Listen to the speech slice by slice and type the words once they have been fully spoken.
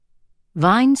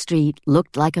Vine Street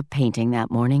looked like a painting that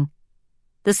morning.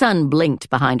 The sun blinked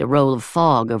behind a roll of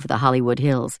fog over the Hollywood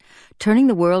Hills, turning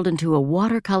the world into a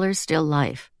watercolor still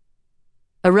life.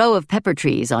 A row of pepper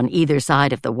trees on either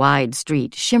side of the wide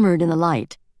street shimmered in the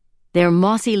light. Their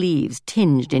mossy leaves,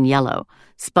 tinged in yellow,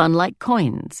 spun like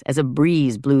coins as a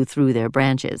breeze blew through their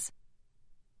branches.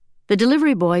 The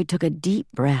delivery boy took a deep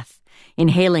breath,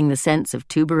 inhaling the scents of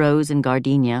tuberose and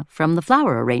gardenia from the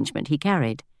flower arrangement he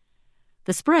carried.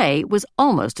 The spray was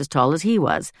almost as tall as he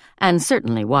was, and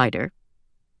certainly wider.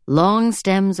 Long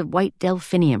stems of white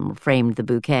delphinium framed the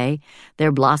bouquet,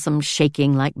 their blossoms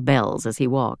shaking like bells as he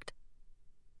walked.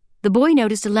 The boy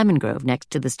noticed a lemon grove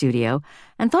next to the studio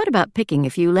and thought about picking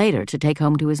a few later to take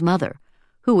home to his mother,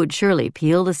 who would surely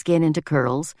peel the skin into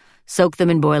curls, soak them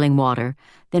in boiling water,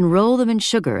 then roll them in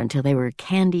sugar until they were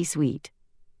candy sweet.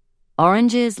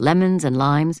 Oranges, lemons, and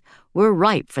limes were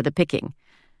ripe for the picking.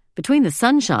 Between the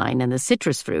sunshine and the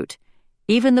citrus fruit,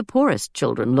 even the poorest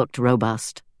children looked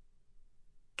robust.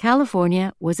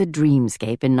 California was a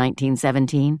dreamscape in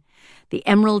 1917, the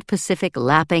emerald Pacific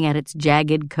lapping at its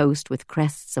jagged coast with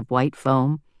crests of white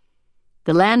foam.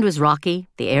 The land was rocky,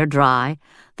 the air dry,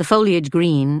 the foliage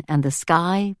green, and the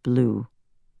sky blue.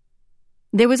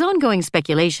 There was ongoing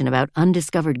speculation about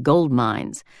undiscovered gold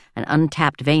mines and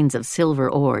untapped veins of silver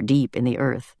ore deep in the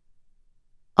earth.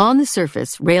 On the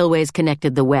surface, railways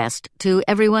connected the West to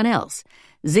everyone else,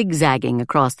 zigzagging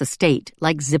across the state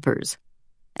like zippers.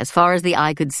 As far as the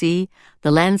eye could see,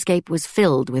 the landscape was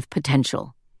filled with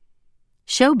potential.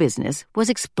 Show business was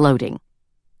exploding.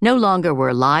 No longer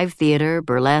were live theater,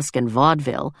 burlesque, and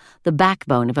vaudeville the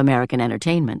backbone of American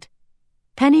entertainment.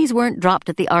 Pennies weren't dropped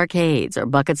at the arcades or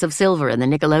buckets of silver in the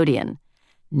Nickelodeon.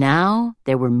 Now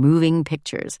there were moving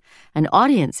pictures, and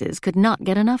audiences could not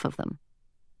get enough of them.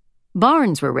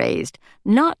 Barns were raised,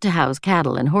 not to house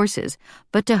cattle and horses,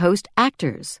 but to host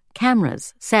actors,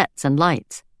 cameras, sets, and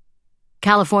lights.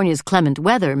 California's clement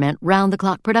weather meant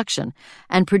round-the-clock production,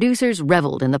 and producers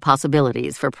reveled in the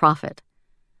possibilities for profit.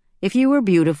 If you were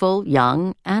beautiful,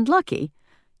 young, and lucky,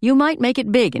 you might make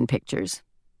it big in pictures.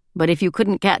 But if you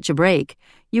couldn't catch a break,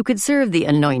 you could serve the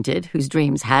anointed whose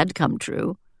dreams had come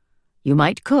true. You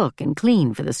might cook and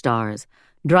clean for the stars,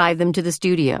 drive them to the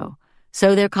studio,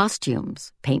 sew their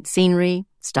costumes, paint scenery,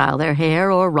 style their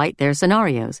hair, or write their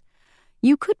scenarios.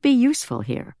 You could be useful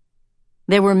here.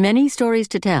 There were many stories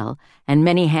to tell, and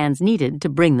many hands needed to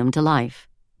bring them to life.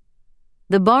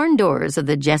 The barn doors of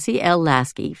the Jesse L.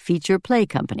 Lasky Feature Play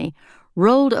Company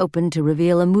rolled open to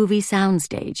reveal a movie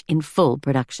soundstage in full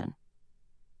production.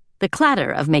 The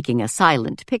clatter of making a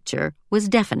silent picture was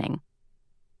deafening.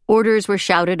 Orders were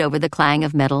shouted over the clang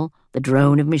of metal, the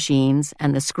drone of machines,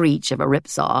 and the screech of a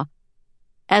ripsaw.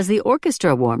 As the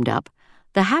orchestra warmed up,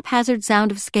 the haphazard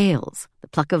sound of scales, the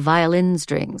pluck of violin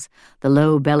strings, the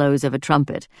low bellows of a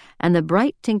trumpet, and the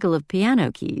bright tinkle of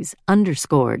piano keys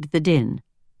underscored the din.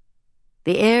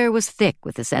 The air was thick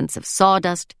with the sense of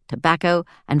sawdust, tobacco,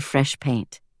 and fresh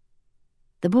paint.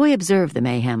 The boy observed the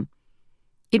mayhem.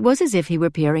 It was as if he were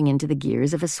peering into the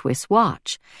gears of a Swiss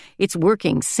watch, its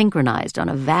working synchronized on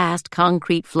a vast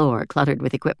concrete floor cluttered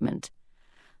with equipment.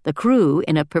 The crew,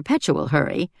 in a perpetual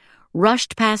hurry,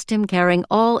 rushed past him carrying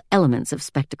all elements of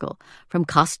spectacle, from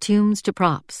costumes to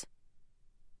props.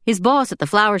 His boss at the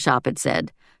flower shop had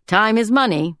said, "Time is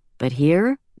money," but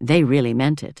here they really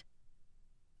meant it.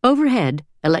 Overhead,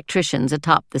 electricians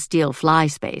atop the steel fly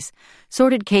space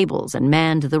sorted cables and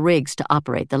manned the rigs to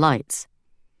operate the lights.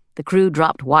 The crew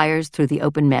dropped wires through the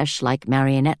open mesh like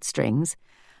marionette strings.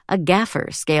 A gaffer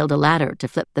scaled a ladder to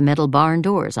flip the metal barn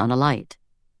doors on a light.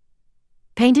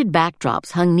 Painted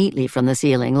backdrops hung neatly from the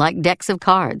ceiling like decks of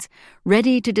cards,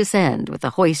 ready to descend with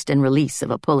the hoist and release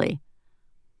of a pulley.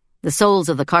 The soles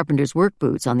of the carpenter's work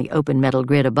boots on the open metal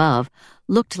grid above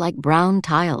looked like brown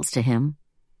tiles to him.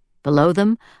 Below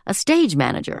them, a stage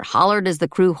manager hollered as the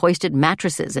crew hoisted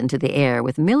mattresses into the air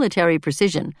with military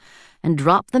precision and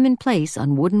dropped them in place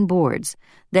on wooden boards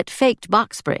that faked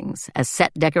box springs as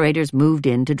set decorators moved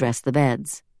in to dress the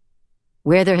beds.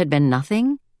 Where there had been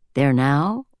nothing, there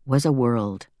now was a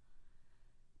world.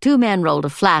 Two men rolled a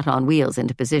flat on wheels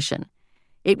into position.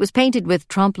 It was painted with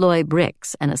trompe-l'oeil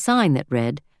bricks and a sign that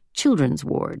read, "Children's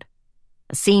Ward."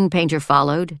 A scene painter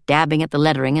followed, dabbing at the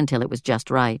lettering until it was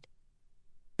just right.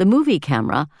 The movie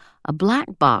camera, a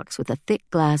black box with a thick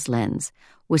glass lens,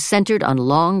 was centered on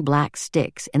long black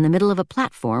sticks in the middle of a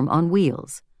platform on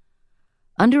wheels.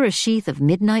 Under a sheath of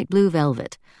midnight blue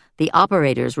velvet, the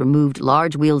operators removed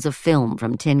large wheels of film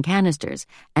from tin canisters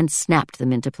and snapped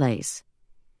them into place.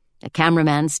 A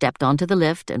cameraman stepped onto the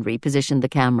lift and repositioned the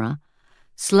camera.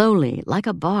 Slowly, like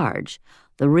a barge,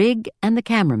 the rig and the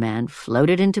cameraman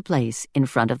floated into place in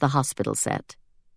front of the hospital set.